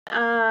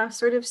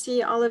sort of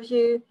see all of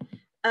you.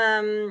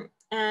 So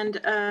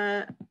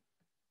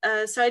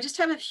I just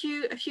have a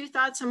few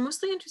thoughts. I'm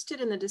mostly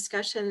interested in the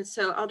discussion,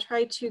 so I'll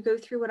try to go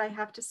through what I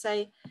have to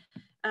say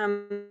a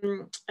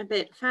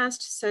bit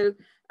fast. So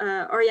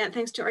Oriane,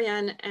 thanks to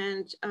Oriane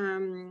and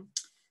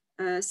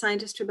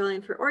Scientist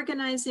Rebellion for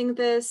organizing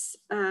this.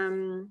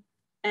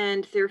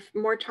 And there are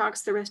more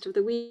talks the rest of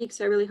the week,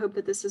 so I really hope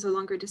that this is a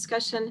longer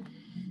discussion.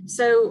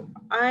 So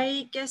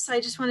I guess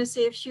I just want to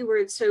say a few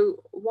words.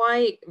 So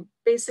why,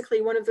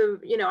 basically one of the,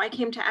 I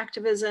came to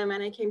activism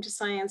and I came to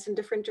science in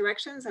different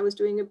directions. I was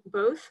doing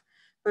both,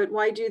 but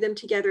why do them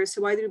together?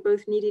 So why do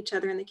both need each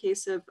other in the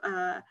case of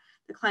the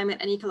climate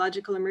and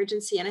ecological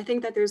emergency? And I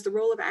think that there's the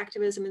role of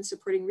activism in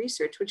supporting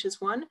research, which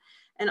is one,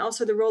 and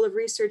also the role of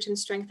research in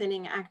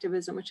strengthening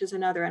activism, which is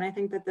another. And I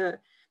think that the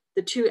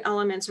two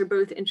elements are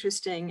both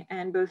interesting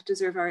and both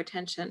deserve our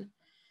attention.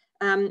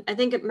 I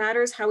think it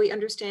matters how we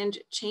understand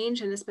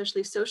change, and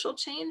especially social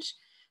change.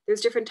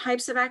 There's different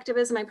types of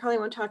activism. I probably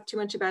won't talk too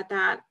much about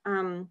that.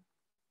 And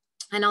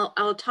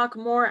I'll talk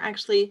more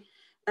actually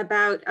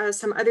about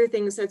some other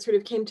things that sort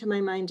of came to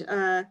my mind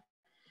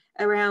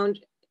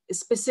around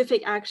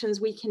specific actions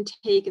we can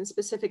take and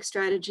specific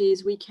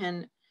strategies we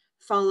can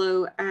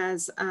follow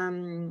as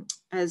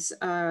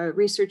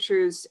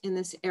researchers in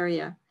this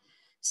area.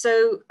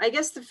 So I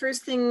guess the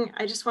first thing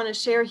I just want to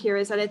share here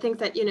is that I think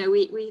that,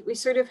 we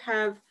sort of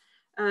have,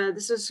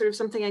 this is sort of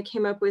something I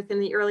came up with in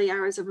the early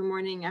hours of a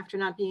morning after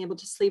not being able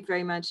to sleep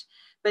very much,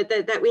 but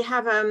that we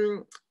have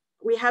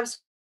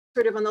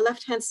sort of on the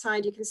left-hand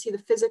side, you can see the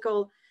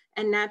physical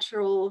and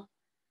natural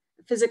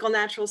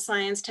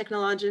science,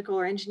 technological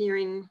or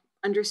engineering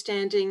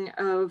understanding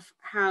of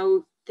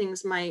how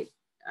things might,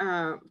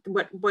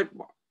 what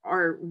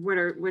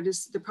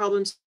is the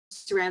problems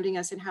surrounding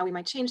us and how we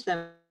might change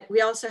them. We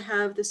also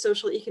have the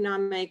social,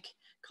 economic,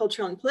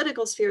 cultural, and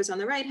political spheres on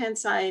the right-hand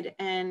side,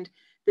 and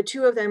the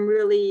two of them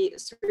really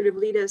sort of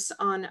lead us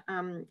on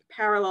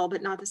parallel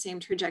but not the same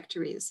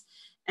trajectories.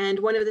 And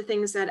one of the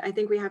things that I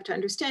think we have to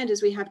understand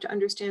is we have to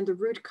understand the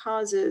root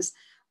causes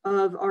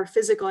of our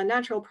physical and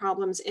natural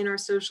problems in our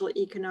social,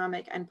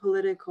 economic, and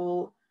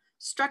political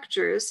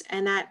structures,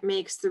 and that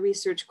makes the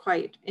research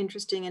quite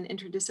interesting and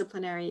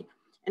interdisciplinary.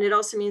 And it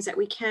also means that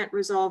we can't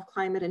resolve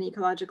climate and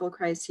ecological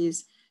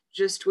crises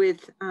just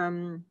with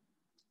only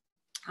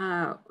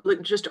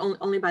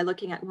by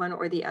looking at one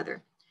or the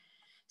other.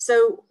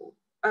 So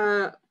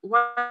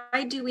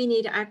why do we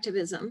need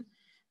activism?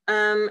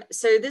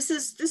 So this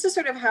is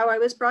sort of how I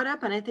was brought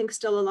up, and I think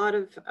still a lot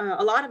of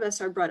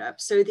us are brought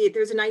up. So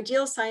there's an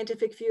ideal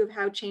scientific view of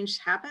how change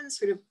happens,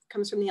 sort of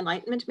comes from the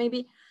Enlightenment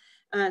maybe.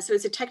 So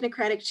it's a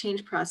technocratic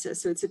change process.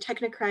 So it's a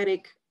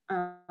technocratic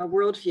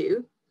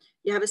worldview.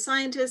 You have a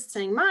scientist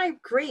saying, my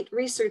great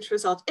research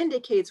result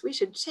indicates we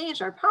should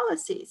change our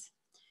policies.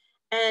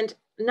 And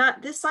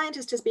this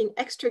scientist is being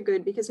extra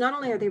good because not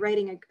only are they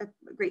writing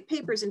great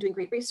papers and doing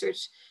great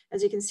research,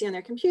 as you can see on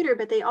their computer,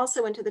 but they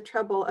also went to the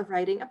trouble of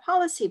writing a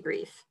policy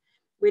brief,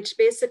 which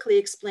basically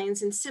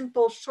explains in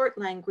simple, short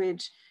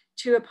language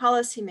to a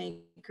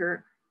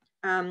policymaker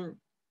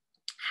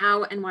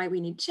how and why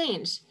we need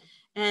change.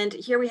 And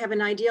here we have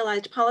an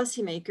idealized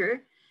policymaker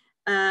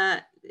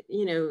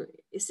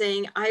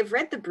saying, I've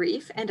read the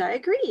brief and I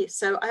agree.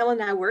 So I will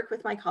now work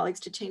with my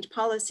colleagues to change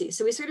policy.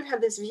 So we sort of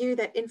have this view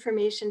that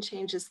information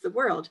changes the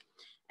world.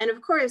 And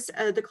of course,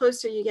 the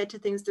closer you get to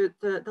things,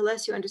 the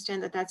less you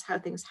understand that that's how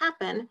things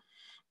happen.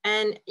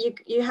 And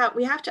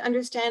we have to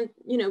understand,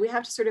 we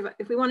have to sort of,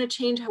 if we want to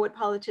change what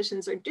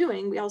politicians are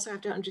doing, we also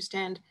have to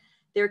understand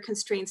their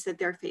constraints that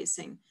they're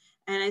facing.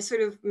 And I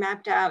sort of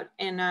mapped out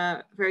in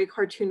a very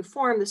cartoon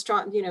form the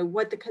strong,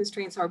 what the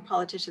constraints are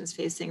politicians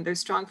facing.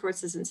 There's strong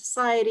forces in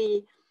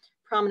society,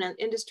 prominent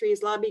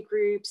industries, lobby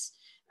groups,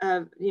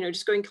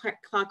 just going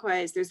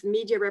clockwise. There's the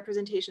media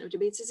representation of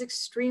debates is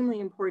extremely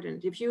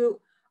important. If you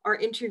are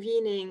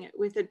intervening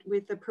with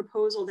a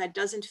proposal that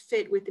doesn't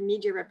fit with the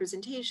media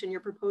representation, your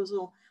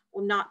proposal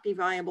will not be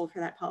viable for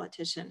that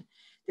politician.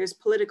 There's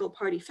political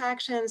party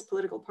factions,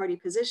 political party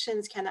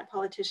positions. Can that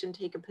politician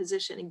take a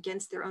position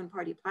against their own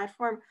party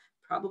platform?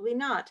 Probably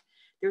not.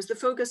 There's the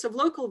focus of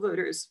local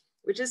voters,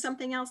 which is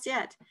something else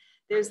yet.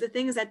 There's the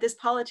things that this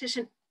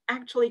politician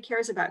actually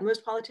cares about.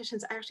 Most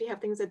politicians actually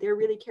have things that they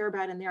really care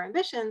about in their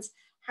ambitions.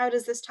 How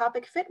does this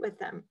topic fit with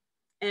them?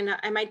 And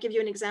I might give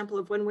you an example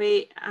of one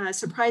way,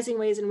 surprising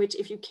ways in which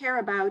if you care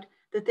about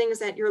the things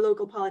that your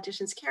local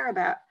politicians care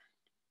about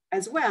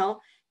as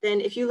well, then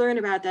if you learn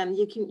about them,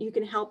 you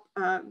can help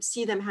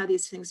see them how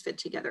these things fit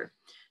together.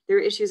 There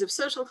are issues of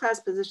social class,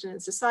 position in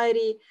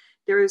society.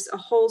 There's a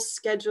whole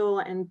schedule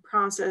and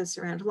process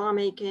around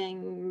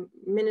lawmaking,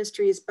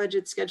 ministries,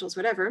 budget schedules,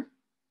 whatever.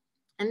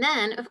 And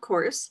then, of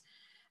course,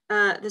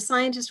 the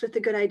scientist with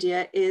the good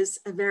idea is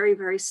a very,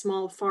 very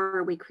small,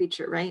 faraway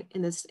creature, right?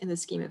 In the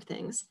scheme of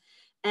things.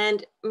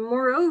 And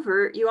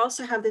moreover, you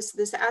also have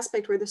this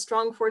aspect where the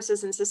strong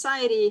forces in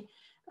society,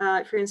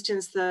 for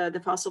instance,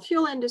 the fossil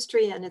fuel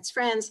industry and its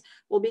friends,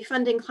 will be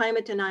funding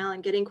climate denial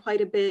and getting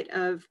quite a bit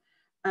of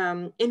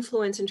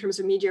influence in terms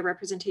of media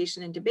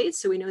representation and debate.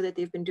 So we know that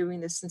they've been doing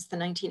this since the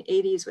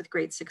 1980s with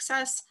great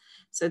success.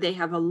 So they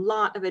have a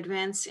lot of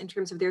advance in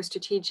terms of their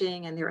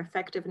strategic and their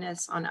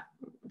effectiveness on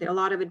a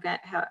lot of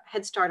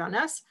head start on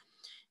us.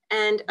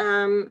 And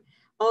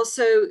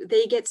also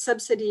they get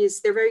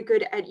subsidies. They're very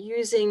good at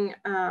using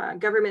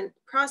government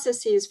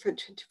processes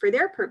for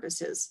their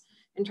purposes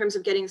in terms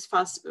of getting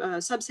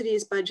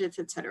subsidies, budgets,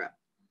 etc.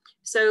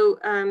 So,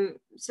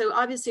 so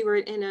obviously we're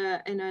in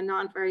a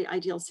not very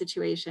ideal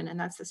situation, and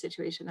that's the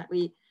situation that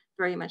we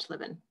very much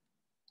live in.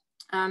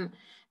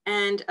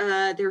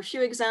 There are a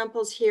few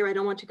examples here. I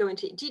don't want to go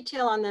into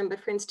detail on them, but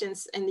for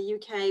instance, in the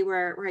UK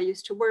where I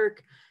used to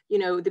work, you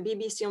know, the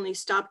BBC only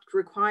stopped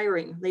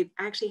requiring, they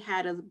actually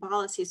had a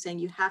policy saying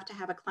you have to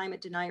have a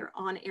climate denier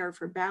on air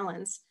for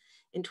balance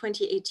in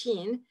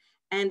 2018,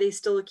 and they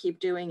still keep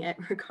doing it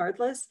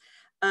regardless.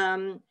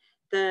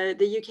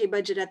 The UK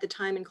budget at the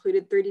time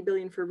included 30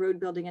 billion for road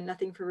building and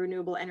nothing for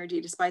renewable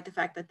energy, despite the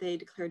fact that they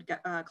declared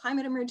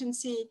climate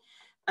emergency.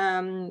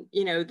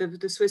 You know,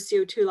 the Swiss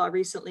CO2 law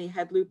recently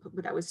had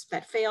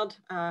that failed,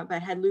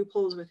 but had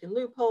loopholes within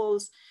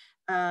loopholes.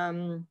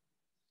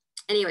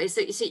 Anyway,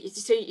 so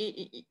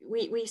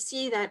we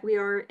see that we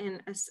are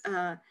in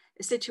a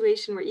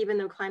situation where even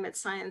though climate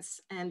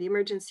science and the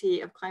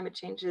emergency of climate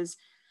change is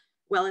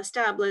well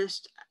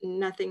established,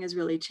 nothing is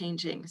really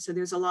changing. So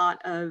there's a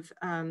lot of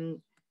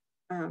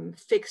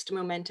fixed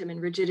momentum and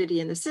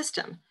rigidity in the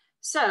system.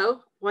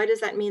 So why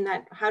does that mean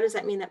that, how does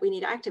that mean that we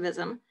need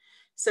activism?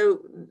 So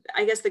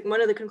I guess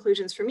one of the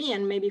conclusions for me,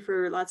 and maybe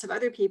for lots of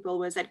other people,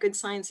 was that good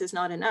science is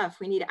not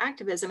enough. We need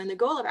activism, and the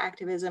goal of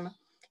activism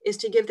is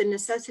to give the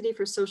necessity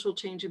for social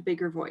change a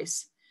bigger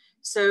voice.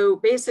 So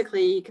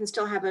basically, you can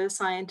still have a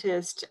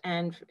scientist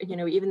and, you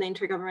know, even the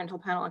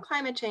Intergovernmental Panel on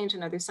Climate Change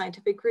and other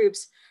scientific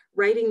groups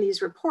writing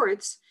these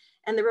reports,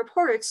 and the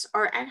reports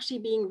are actually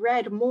being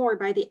read more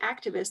by the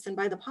activists than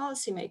by the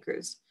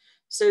policymakers.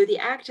 So the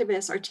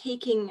activists are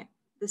taking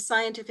the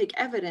scientific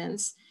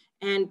evidence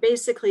and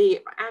basically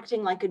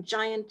acting like a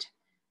giant,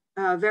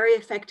 very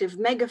effective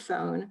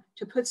megaphone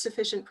to put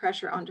sufficient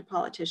pressure onto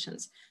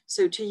politicians.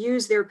 So to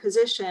use their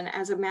position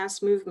as a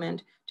mass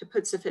movement to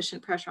put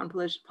sufficient pressure on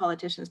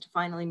politicians to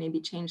finally maybe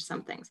change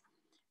some things,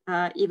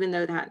 even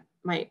though that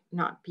might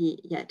not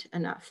be yet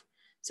enough.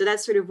 So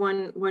that's sort of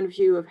one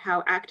view of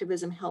how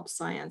activism helps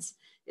science,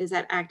 is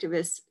that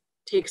activists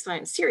take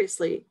science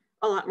seriously,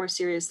 a lot more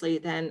seriously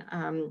than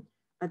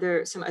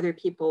some other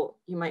people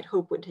you might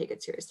hope would take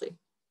it seriously.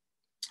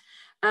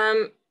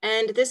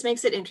 And this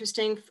makes it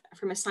interesting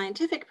from a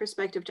scientific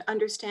perspective to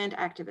understand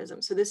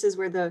activism. So this is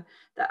where the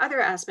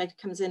other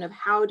aspect comes in of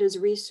how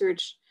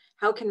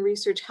can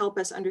research help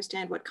us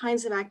understand what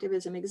kinds of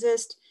activism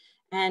exist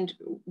and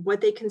what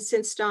they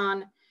consist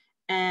on,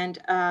 and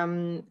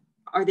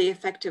are they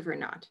effective or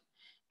not?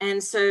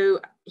 And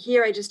so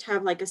here I just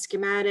have like a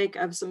schematic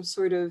of some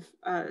sort of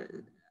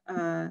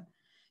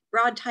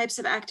broad types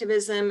of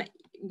activism.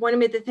 One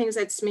of the things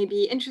that's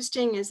maybe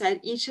interesting is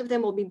that each of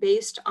them will be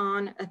based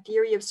on a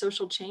theory of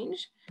social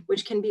change,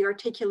 which will be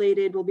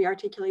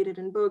articulated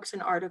in books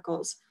and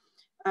articles.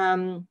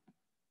 And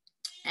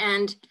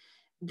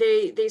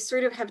they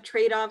sort of have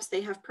trade-offs,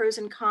 they have pros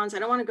and cons. I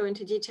don't want to go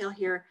into detail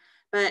here,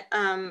 but,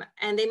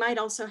 and they might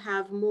also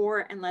have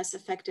more and less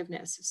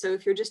effectiveness. So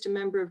if you're just a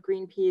member of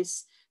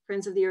Greenpeace,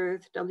 Friends of the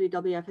Earth,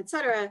 WWF,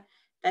 etc.,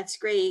 that's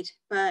great,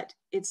 but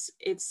it's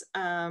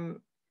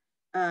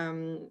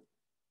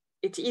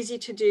easy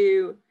to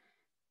do,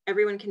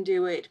 everyone can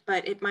do it,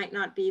 but it might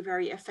not be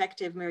very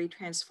effective, very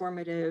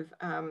transformative.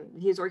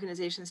 These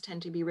organizations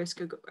tend to be risk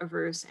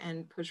averse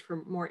and push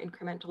for more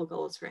incremental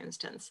goals, for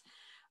instance.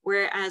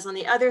 Whereas on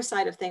the other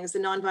side of things, the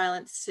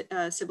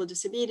nonviolent civil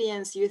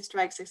disobedience, youth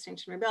strikes,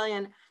 Extinction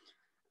Rebellion,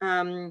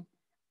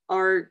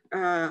 are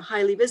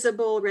highly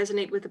visible,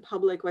 resonate with the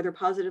public, whether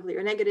positively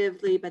or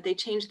negatively, but they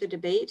change the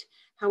debate.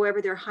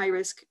 However, they're high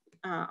risk,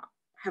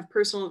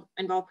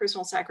 involve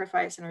personal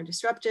sacrifice and are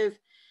disruptive,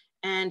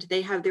 and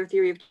they have their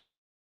theory of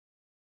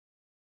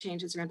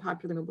changes around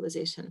popular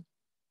mobilization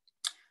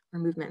or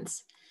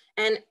movements.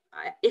 And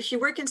if you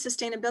work in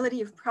sustainability,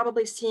 you've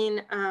probably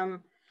seen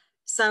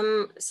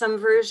some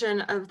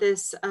version of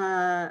this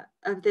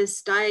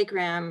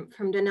diagram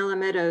from Donella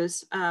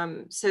Meadows.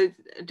 So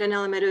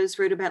Donella Meadows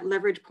wrote about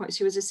leverage points.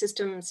 She was a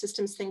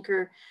systems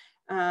thinker,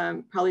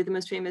 probably the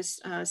most famous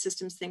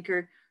systems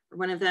thinker, or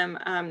one of them.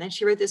 And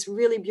she wrote this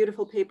really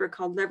beautiful paper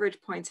called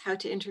Leverage Points, How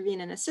to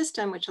Intervene in a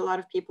System, which a lot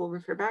of people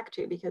refer back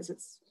to because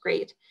it's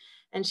great.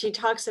 And she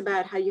talks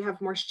about how you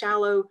have more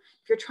shallow,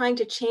 if you're trying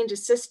to change a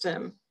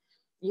system,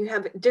 you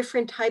have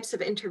different types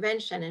of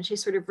intervention. And she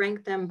sort of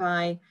ranked them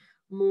by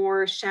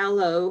more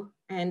shallow,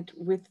 and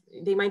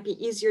they might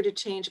be easier to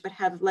change, but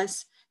have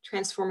less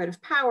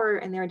transformative power,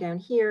 and they're down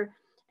here.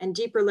 And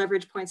deeper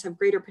leverage points have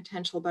greater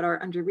potential, but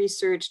are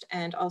under-researched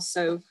and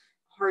also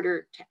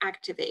harder to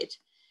activate.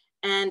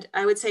 And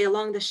I would say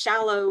along the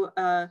shallow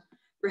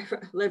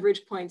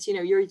leverage points, you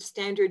know, your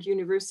standard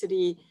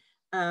university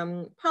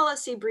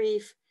policy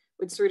brief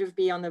would sort of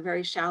be on the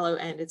very shallow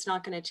end. It's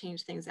not going to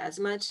change things as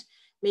much.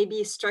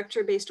 maybe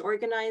structure-based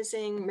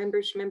organizing,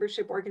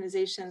 membership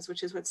organizations,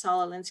 which is what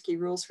Saul Alinsky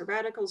Rules for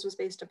Radicals was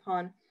based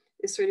upon,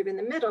 is sort of in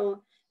the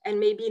middle, and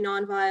maybe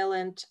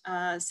nonviolent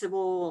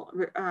civil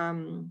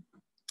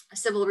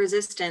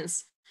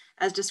resistance,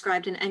 as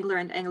described in Engler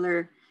and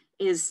Engler,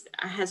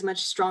 has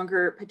much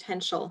stronger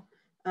potential,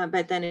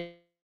 but then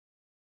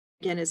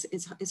again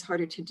is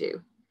harder to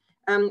do.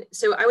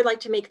 So I would like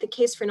to make the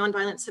case for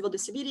nonviolent civil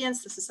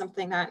disobedience. This is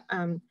something that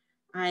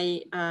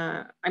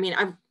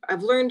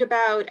I've learned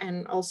about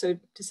and also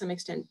to some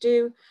extent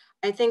do.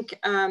 I think,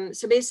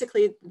 so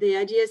basically the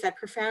idea is that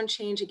profound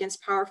change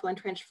against powerful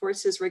entrenched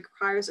forces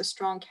requires a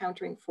strong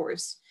countering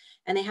force.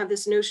 And they have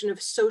this notion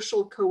of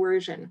social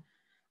coercion.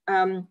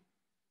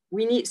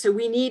 We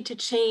need to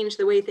change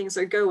the way things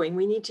are going.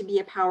 We need to be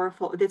a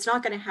powerful, it's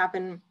not going to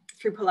happen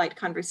through polite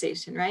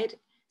conversation, right?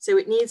 So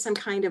it needs some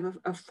kind of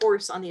a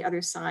force on the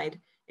other side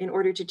in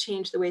order to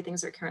change the way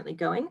things are currently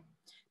going.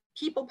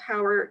 People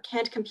power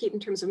can't compete in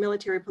terms of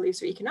military,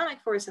 police, or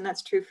economic force, and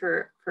that's true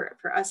for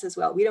us as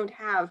well. We don't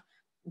have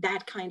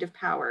that kind of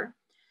power,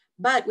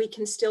 but we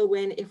can still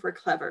win if we're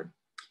clever.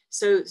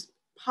 So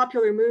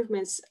popular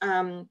movements,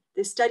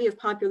 the study of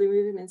popular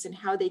movements and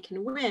how they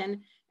can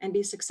win and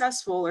be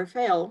successful or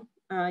fail,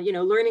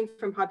 learning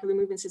from popular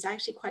movements is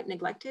actually quite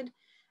neglected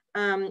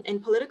in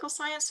political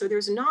science. So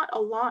there's not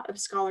a lot of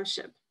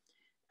scholarship.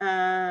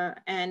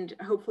 And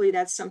hopefully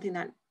that's something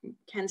that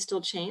can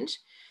still change.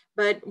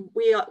 But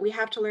we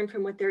have to learn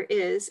from what there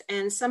is.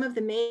 And some of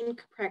the main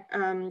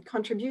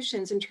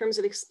contributions in terms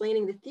of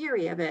explaining the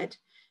theory of it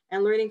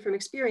and learning from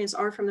experience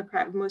are from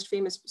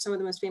some of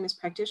the most famous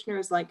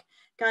practitioners like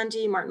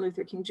Gandhi, Martin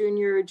Luther King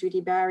Jr., Judy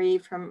Barry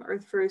from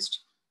Earth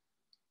First,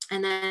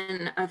 and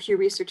then a few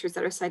researchers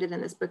that are cited in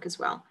this book as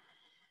well.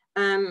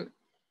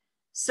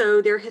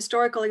 So there are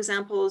historical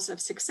examples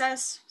of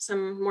success,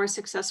 some more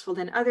successful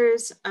than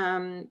others,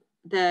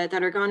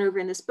 that are gone over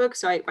in this book.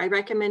 So I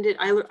recommend it.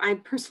 I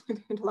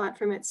personally learned a lot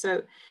from it.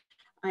 So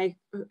and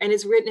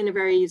it's written in a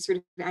very sort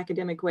of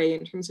academic way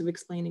in terms of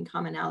explaining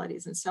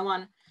commonalities and so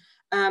on.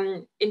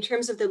 In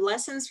terms of the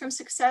lessons from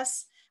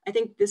success, I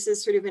think this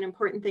is sort of an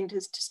important thing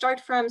to start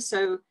from.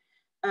 So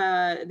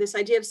this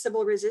idea of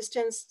civil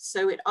resistance,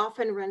 so it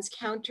often runs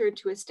counter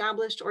to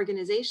established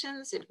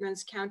organizations. It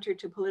runs counter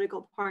to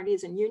political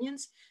parties and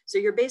unions. So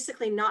you're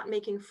basically not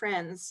making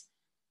friends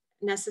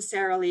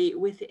necessarily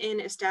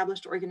within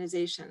established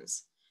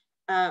organizations,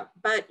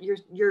 but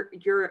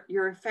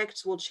your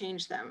effects will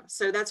change them.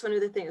 So that's one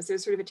of the things.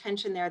 There's sort of a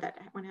tension there that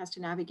one has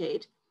to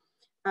navigate.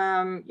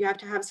 You have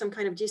to have some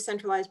kind of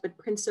decentralized but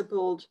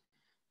principled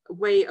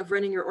way of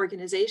running your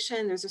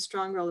organization. There's a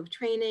strong role of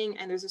training,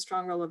 and there's a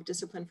strong role of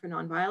discipline for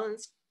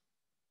nonviolence.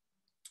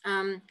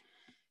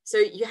 So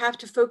you have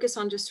to focus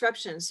on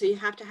disruption. So you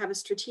have to have a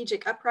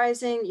strategic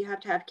uprising. You have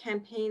to have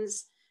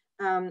campaigns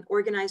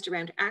organized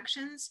around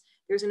actions.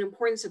 There's an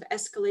importance of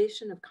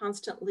escalation, of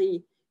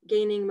constantly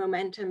gaining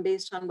momentum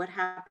based on what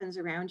happens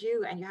around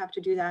you. And you have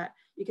to do that.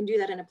 You can do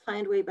that in a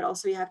planned way, but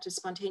also you have to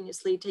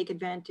spontaneously take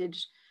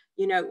advantage,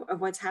 of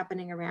what's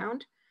happening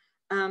around.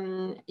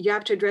 You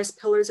have to address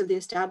pillars of the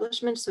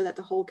establishment so that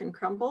the whole can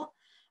crumble.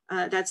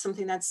 That's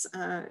something that's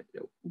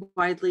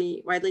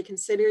widely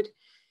considered.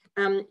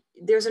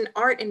 There's an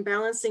art in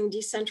balancing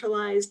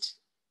decentralized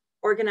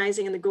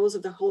organizing and the goals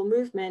of the whole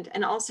movement.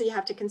 And also you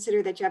have to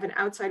consider that you have an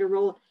outsider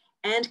role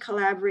and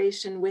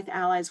collaboration with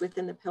allies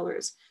within the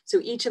pillars. So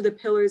each of the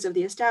pillars of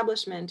the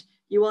establishment,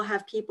 you will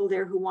have people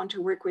there who want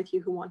to work with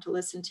you, who want to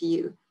listen to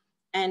you.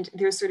 And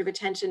there's sort of a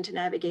tension to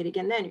navigate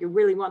again then. You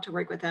really want to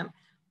work with them,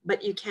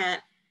 but you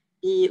can't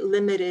be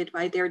limited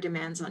by their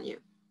demands on you.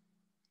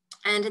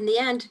 And in the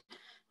end,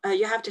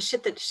 you have to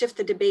shift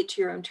the debate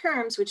to your own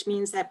terms, which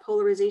means that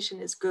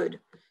polarization is good.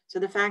 So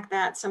the fact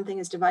that something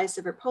is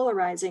divisive or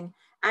polarizing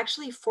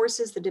actually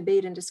forces the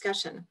debate and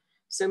discussion.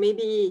 So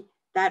maybe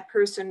that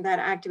person, that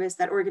activist,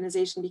 that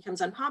organization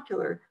becomes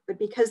unpopular, but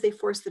because they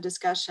force the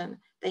discussion,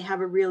 they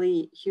have a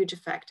really huge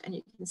effect, and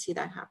you can see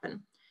that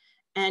happen.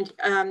 And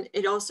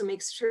it also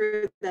makes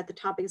sure that the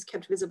topic is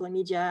kept visible in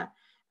media.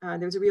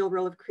 There's a real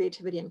role of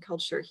creativity and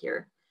culture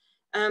here.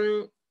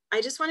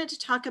 I just wanted to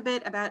talk a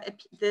bit about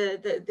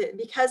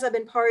because I've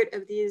been part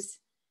of these,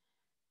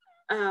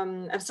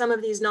 of some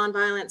of these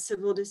nonviolent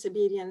civil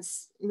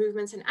disobedience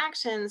movements and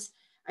actions,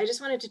 I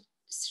just wanted to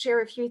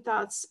share a few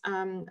thoughts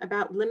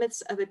about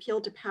limits of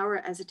appeal to power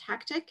as a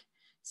tactic.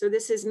 So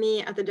this is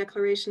me at the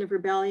Declaration of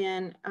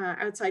Rebellion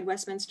outside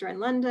Westminster in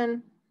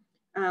London.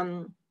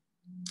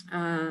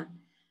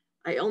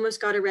 I almost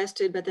got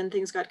arrested, but then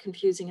things got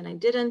confusing and I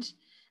didn't.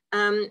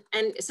 And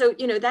so,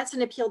 that's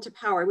an appeal to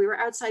power. We were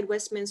outside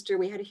Westminster.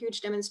 We had a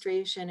huge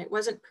demonstration. It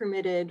wasn't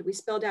permitted. We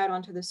spilled out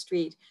onto the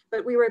street,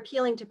 but we were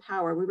appealing to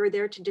power. We were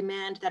there to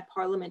demand that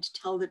Parliament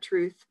tell the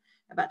truth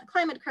about the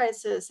climate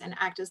crisis and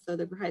act as though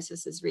the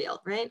crisis is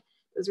real, right?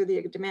 Those were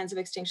the demands of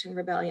Extinction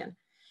Rebellion.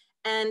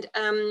 And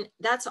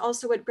that's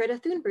also what Greta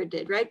Thunberg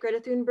did, right? Greta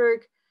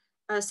Thunberg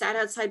sat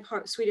outside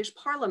Swedish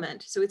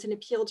Parliament. So it's an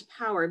appeal to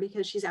power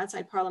because she's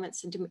outside Parliament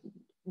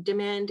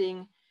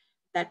demanding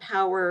that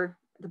the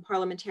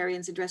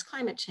parliamentarians address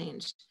climate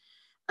change.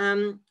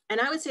 And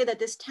I would say that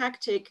this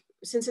tactic,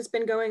 since it's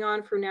been going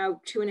on for now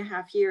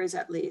 2.5 years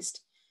at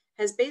least,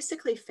 has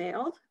basically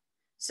failed.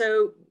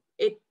 So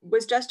it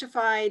was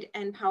justified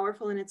and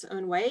powerful in its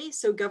own way.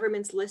 So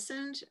governments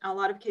listened. A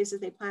lot of cases,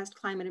 they passed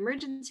climate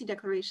emergency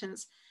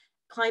declarations.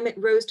 Climate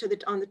rose to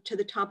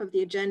the top of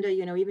the agenda,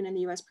 you know, even in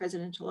the US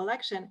presidential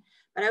election.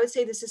 But I would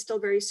say this is still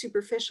very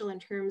superficial in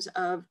terms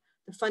of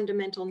the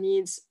fundamental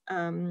needs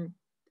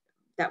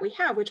that we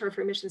have, which are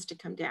for emissions to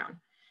come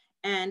down.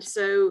 And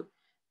so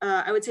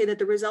I would say that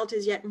the result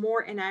is yet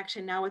more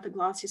inaction now with the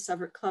glossy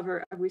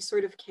cover of we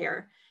sort of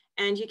care.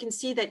 And you can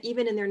see that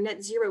even in their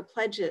net zero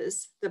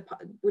pledges,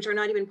 which are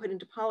not even put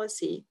into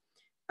policy,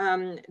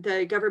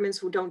 the governments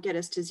who don't get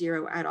us to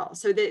zero at all.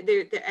 So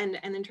and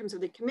in terms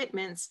of the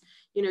commitments,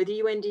 you know,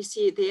 the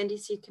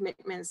NDC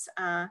commitments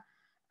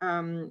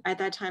at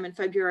that time in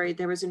February,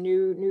 there was a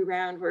new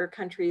round where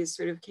countries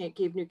sort of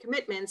gave new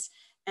commitments,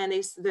 and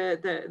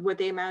what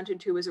they amounted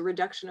to was a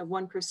reduction of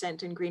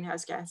 1% in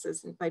greenhouse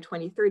gases by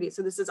 2030.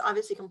 So this is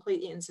obviously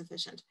completely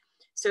insufficient.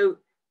 So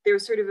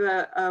there's sort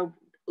of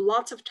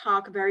lots of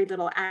talk, very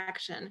little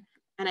action.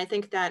 And I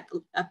think that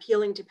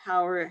appealing to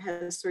power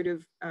has sort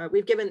of,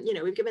 we've given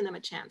them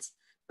a chance,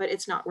 but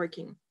it's not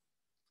working.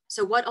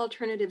 So what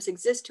alternatives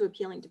exist to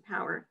appealing to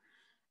power?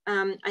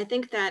 I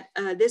think that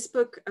this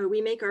book,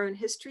 We Make Our Own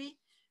History,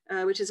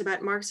 which is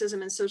about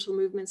Marxism and social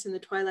movements in the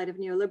twilight of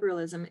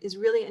neoliberalism, is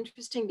really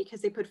interesting because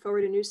they put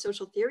forward a new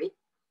social theory.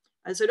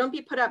 So don't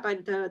be put up by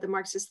the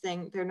Marxist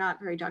thing. They're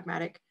not very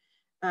dogmatic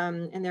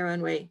in their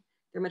own way.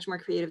 They're much more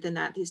creative than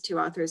that, these two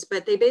authors.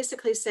 But they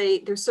basically say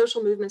there's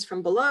social movements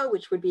from below,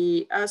 which would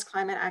be us,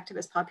 climate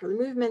activists, popular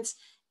movements,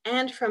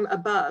 and from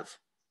above.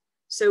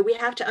 So we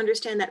have to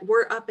understand that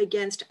we're up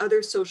against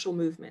other social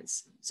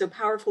movements. So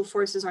powerful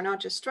forces are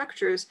not just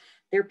structures,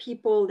 they're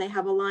people, they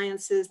have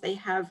alliances, they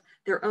have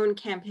their own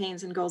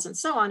campaigns and goals and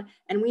so on,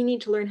 and we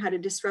need to learn how to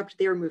disrupt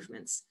their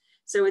movements.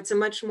 So it's a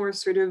much more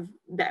sort of,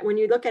 that when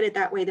you look at it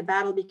that way, the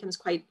battle becomes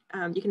quite,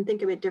 you can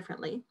think of it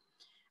differently.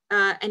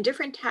 And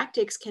different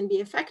tactics can be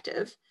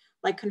effective,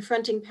 like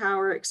confronting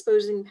power,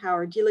 exposing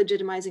power,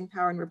 delegitimizing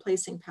power, and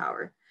replacing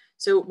power.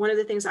 So one of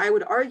the things I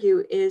would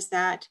argue is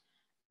that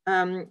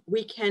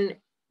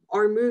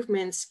our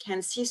movements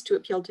can cease to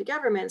appeal to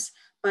governments,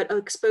 but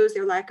expose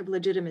their lack of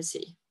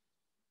legitimacy.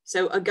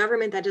 So a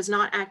government that does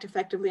not act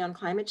effectively on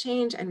climate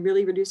change and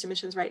really reduce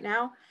emissions right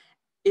now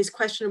is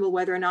questionable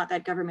whether or not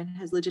that government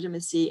has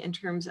legitimacy in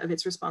terms of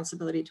its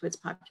responsibility to its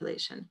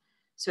population.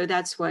 So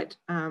that's what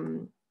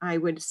I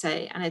would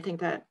say. And I think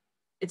that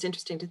it's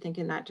interesting to think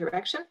in that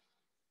direction.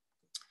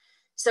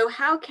 So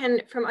how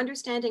can, from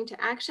understanding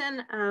to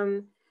action,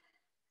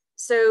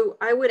 so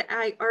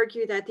I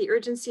argue that the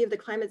urgency of the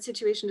climate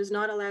situation does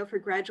not allow for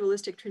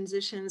gradualistic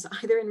transitions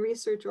either in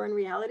research or in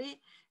reality.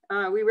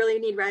 We really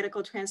need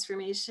radical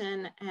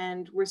transformation,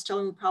 and we're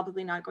still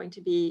probably not going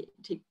to be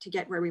to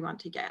get where we want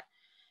to get.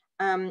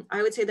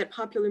 I would say that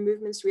popular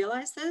movements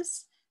realize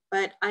this,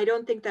 but I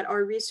don't think that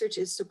our research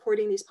is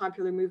supporting these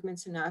popular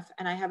movements enough.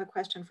 And I have a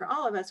question for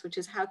all of us, which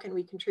is how can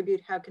we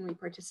contribute? How can we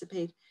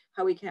participate?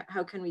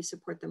 How can we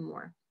support them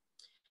more?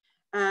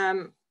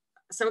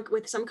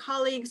 With some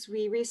colleagues,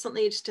 we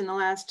recently, just in the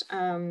last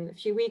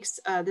few weeks,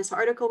 this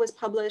article was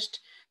published,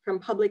 From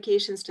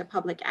Publications to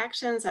Public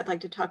Actions. I'd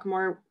like to talk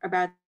more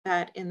about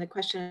that in the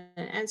question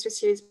and answer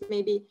series,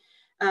 maybe,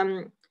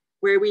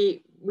 where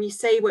we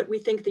say what we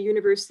think the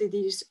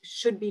universities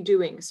should be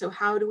doing. So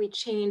how do we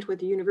change what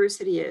the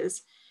university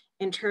is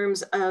in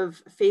terms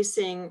of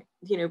facing,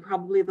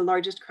 probably the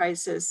largest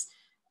crisis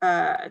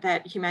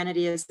that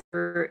humanity has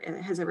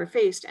ever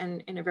faced,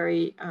 and in a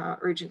very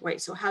urgent way.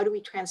 So how do we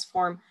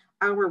transform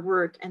our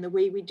work and the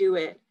way we do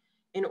it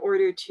in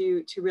order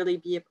to really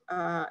be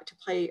to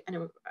play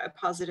a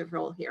positive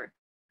role here?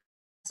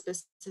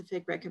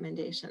 Specific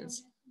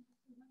recommendations.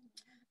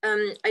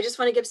 I just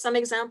want to give some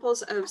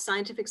examples of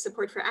scientific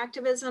support for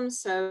activism.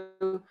 So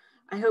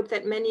I hope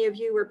that many of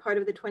you were part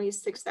of the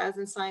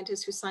 26,000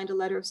 scientists who signed a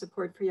letter of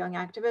support for young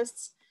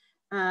activists.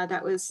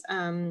 That was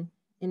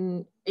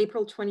in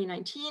April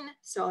 2019,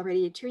 so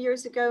already 2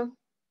 years ago.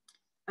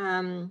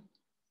 Then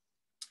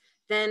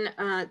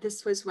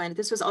this was when,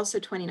 this was also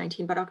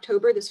 2019, but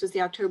October, this was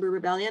the October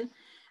Rebellion.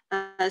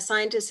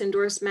 Scientists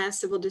endorsed mass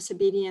civil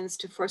disobedience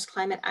to force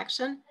climate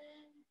action.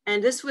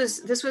 And this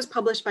was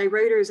published by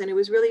Reuters, and it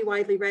was really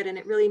widely read, and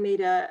it really made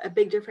a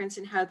big difference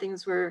in how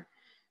things were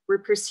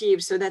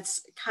perceived. So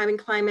that's having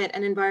climate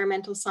and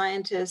environmental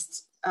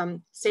scientists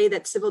say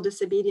that civil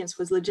disobedience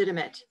was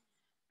legitimate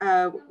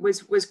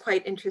was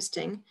quite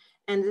interesting.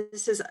 And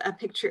this is a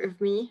picture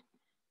of me.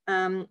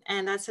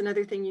 And that's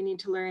another thing you need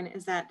to learn,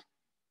 is that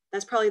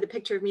that's probably the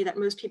picture of me that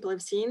most people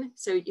have seen.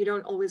 So you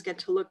don't always get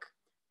to look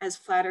as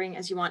flattering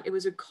as you want. It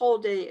was a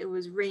cold day, it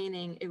was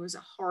raining, it was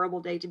a horrible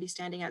day to be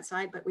standing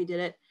outside, but we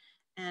did it.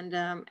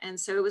 And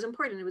so it was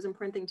important. It was an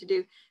important thing to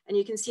do. And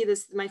you can see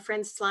this, my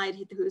friend's slide,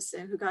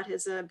 who got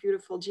his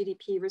beautiful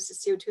GDP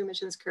versus CO2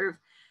 emissions curve.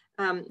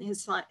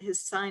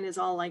 His sign is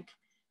all like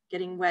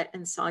getting wet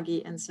and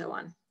soggy and so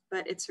on,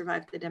 but it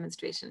survived the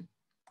demonstration.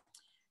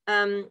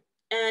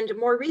 And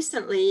more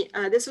recently,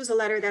 this was a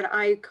letter that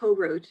I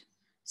co-wrote,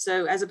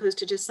 so as opposed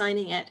to just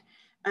signing it,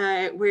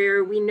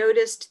 where we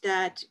noticed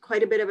that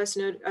quite a bit of us,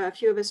 a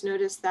few of us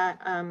noticed that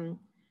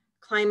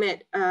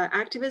climate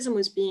activism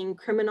was being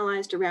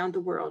criminalized around the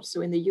world.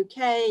 So in the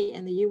UK,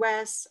 in the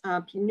US,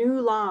 new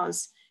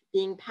laws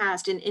being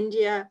passed in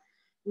India,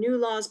 new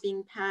laws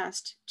being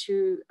passed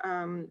to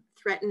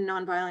threaten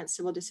nonviolent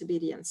civil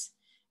disobedience.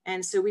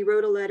 And so we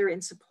wrote a letter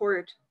in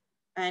support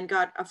and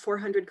got a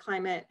 400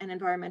 climate and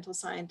environmental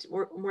scientists,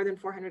 or more than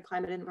 400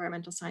 climate and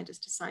environmental scientists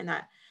to sign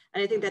that.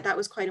 And I think that that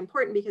was quite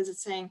important because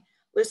it's saying,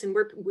 listen,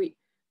 we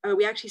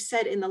actually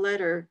said in the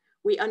letter,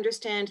 we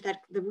understand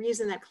that the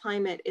reason that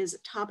climate is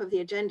top of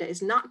the agenda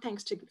is not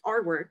thanks to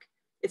our work.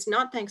 It's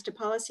not thanks to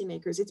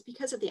policymakers. It's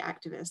because of the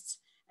activists.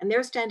 And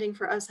they're standing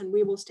for us and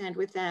we will stand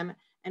with them.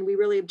 And we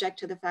really object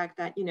to the fact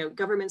that, you know,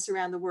 governments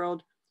around the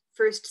world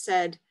first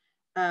said,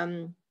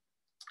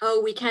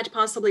 oh, we can't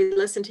possibly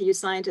listen to you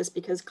scientists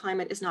because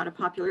climate is not a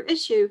popular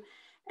issue.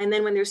 And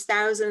then when there's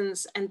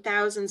thousands and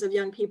thousands of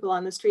young people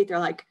on the street, they're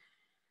like,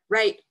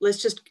 right,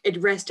 let's just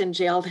arrest and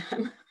jail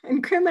them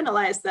and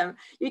criminalize them.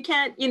 You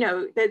can't, you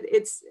know, that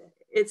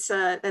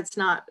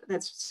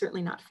that's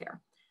certainly not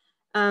fair.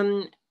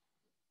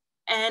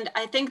 And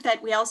I think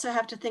that we also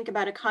have to think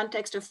about a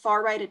context of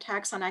far-right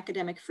attacks on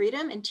academic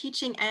freedom in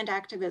teaching and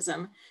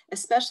activism,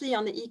 especially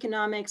on the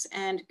economics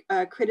and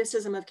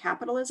criticism of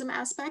capitalism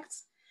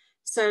aspects.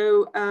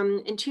 So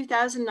in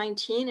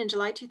 2019, in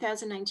July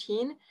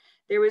 2019,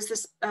 there was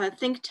this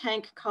think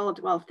tank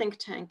called, well, think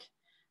tank,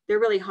 they're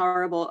really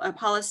horrible, a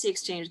policy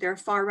exchange. They're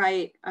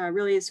far-right,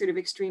 really a sort of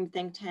extreme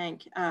think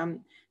tank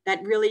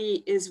that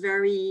really is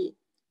very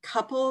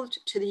coupled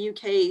to the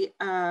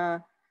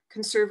UK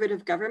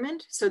conservative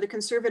government. So the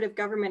conservative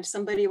government,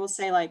 somebody will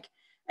say like,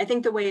 I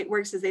think the way it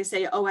works is they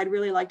say, oh, I'd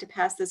really like to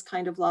pass this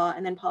kind of law.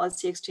 And then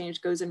policy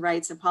exchange goes and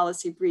writes a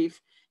policy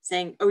brief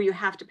saying, oh, you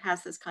have to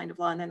pass this kind of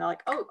law. And then they're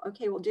like, oh,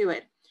 okay, we'll do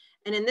it.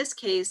 And in this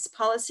case,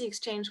 policy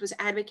exchange was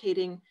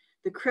advocating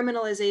the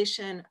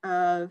criminalization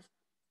of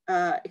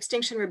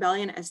Extinction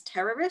Rebellion as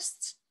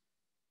terrorists.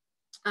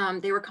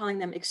 They were calling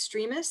them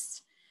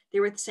extremists. They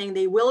were saying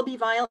they will be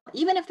violent,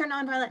 even if they're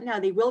nonviolent now,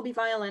 they will be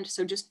violent.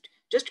 So just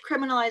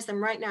criminalize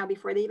them right now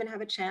before they even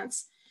have a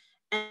chance.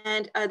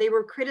 And they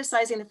were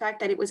criticizing the fact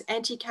that it was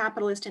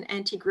anti-capitalist and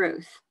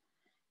anti-growth.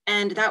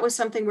 And that was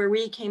something where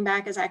we came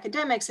back as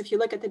academics. If you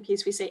look at the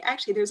piece, we say,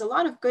 actually, there's a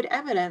lot of good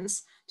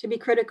evidence to be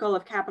critical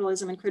of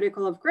capitalism and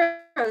critical of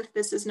growth.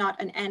 This is not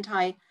an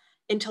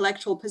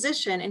anti-intellectual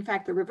position. In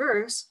fact, the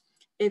reverse.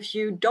 If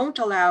you don't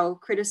allow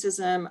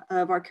criticism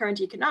of our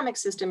current economic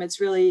system,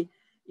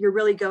 you're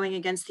really going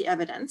against the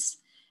evidence.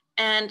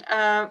 And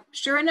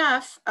sure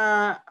enough,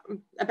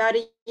 about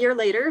a year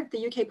later,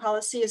 the UK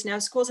policy is now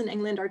schools in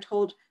England are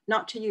told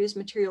not to use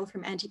material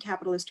from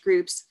anti-capitalist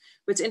groups.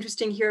 What's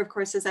interesting here, of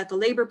course, is that the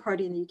Labour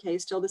Party in the UK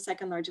is still the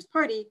second largest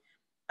party.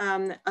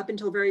 Up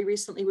until very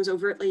recently, was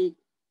overtly,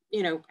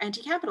 you know,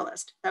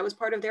 anti-capitalist. That was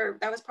part of their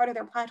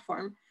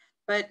platform.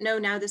 But no,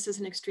 now this is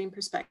an extreme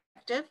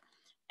perspective.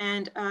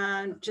 And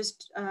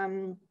just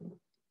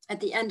at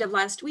the end of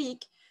last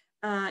week,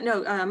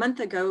 a month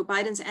ago,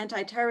 Biden's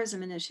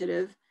anti-terrorism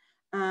initiative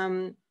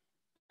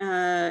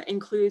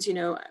includes, you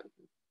know,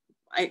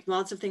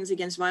 lots of things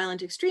against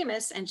violent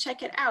extremists. And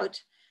check it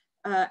out.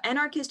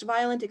 Anarchist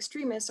violent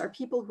extremists are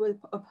people who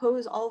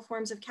oppose all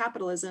forms of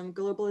capitalism,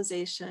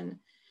 globalization.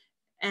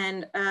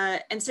 And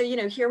so, you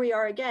know, here we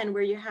are again,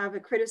 where you have a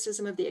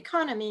criticism of the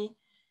economy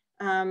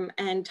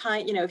and tie,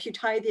 you know, if you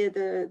tie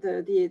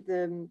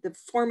the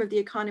form of the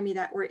economy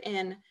that we're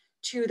in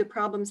to the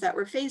problems that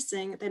we're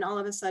facing, then all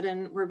of a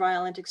sudden we're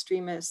violent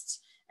extremists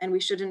and we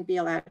shouldn't be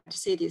allowed to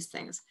say these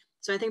things.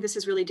 So I think this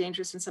is really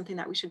dangerous and something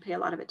that we should pay a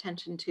lot of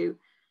attention to.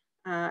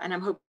 And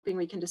I'm hoping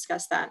we can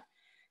discuss that.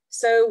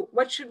 So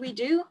what should we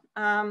do?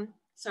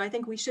 So I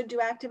think we should do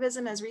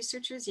activism as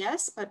researchers,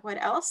 yes, but what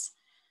else?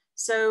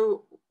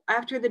 So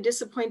after the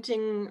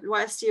disappointing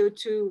loi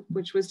CO2,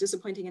 which was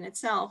disappointing in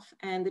itself,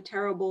 and the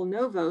terrible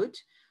no vote,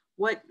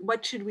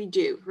 what should we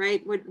do,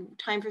 right?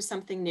 Time for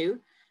something new.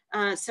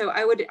 So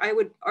I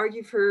would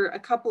argue for a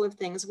couple of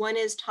things. One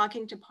is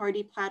talking to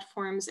party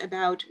platforms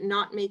about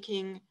not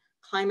making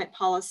climate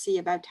policy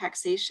about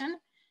taxation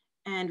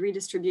and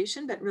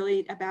redistribution, but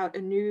really about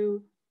a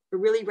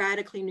really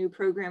radically new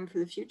program for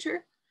the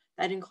future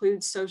that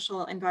includes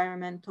social,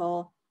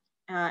 environmental,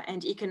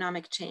 and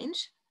economic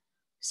change.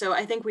 So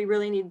I think we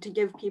really need to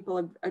give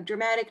people a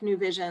dramatic new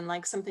vision,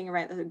 like something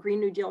around the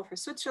Green New Deal for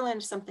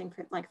Switzerland, something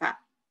like that.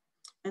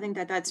 I think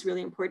that that's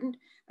really important.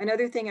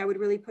 Another thing I would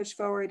really push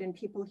forward, and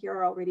people here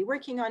are already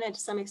working on it to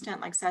some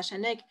extent, like Sasha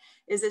and Nick,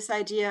 is this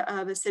idea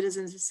of a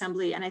citizens'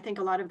 assembly. And I think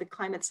a lot of the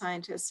climate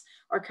scientists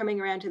are coming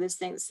around to this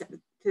thing,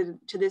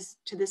 to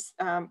this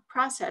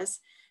process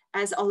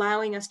as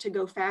allowing us to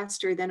go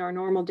faster than our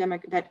normal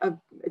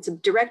it's a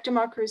direct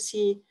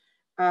democracy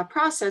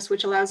process,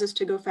 which allows us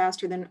to go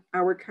faster than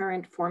our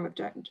current form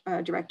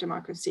of direct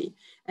democracy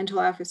and to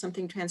allow for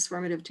something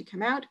transformative to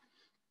come out.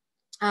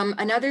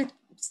 Another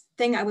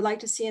thing I would like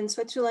to see in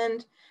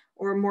Switzerland,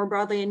 or more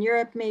broadly in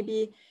Europe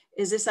maybe,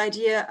 is this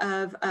idea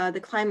of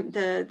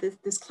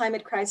this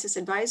climate crisis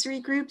advisory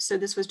group. So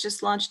this was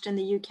just launched in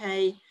the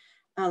UK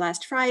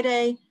last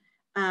Friday.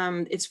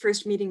 Its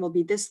first meeting will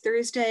be this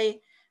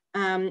Thursday.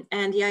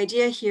 And the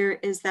idea here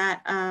is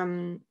that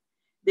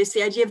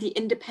the idea of the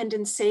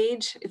independent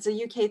sage. It's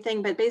a UK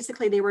thing, but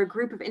basically they were a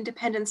group of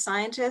independent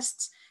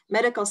scientists,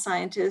 medical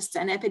scientists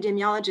and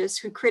epidemiologists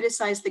who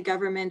criticized the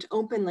government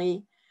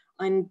openly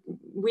on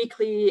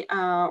weekly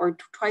or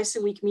twice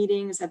a week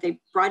meetings that they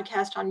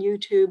broadcast on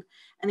YouTube.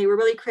 And they were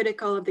really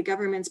critical of the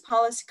government's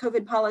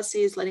COVID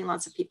policies, letting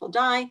lots of people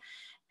die.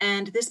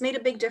 And this made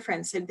a big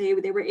difference. And they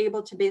were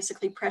able to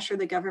basically pressure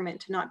the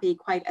government to not be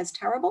quite as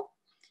terrible.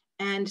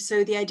 And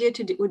so the idea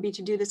would be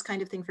to do this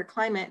kind of thing for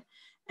climate.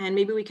 And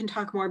maybe we can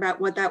talk more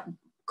about what that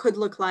could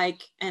look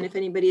like, and if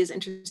anybody is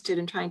interested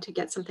in trying to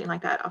get something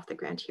like that off the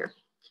ground here.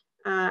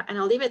 And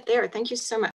I'll leave it there. Thank you so much.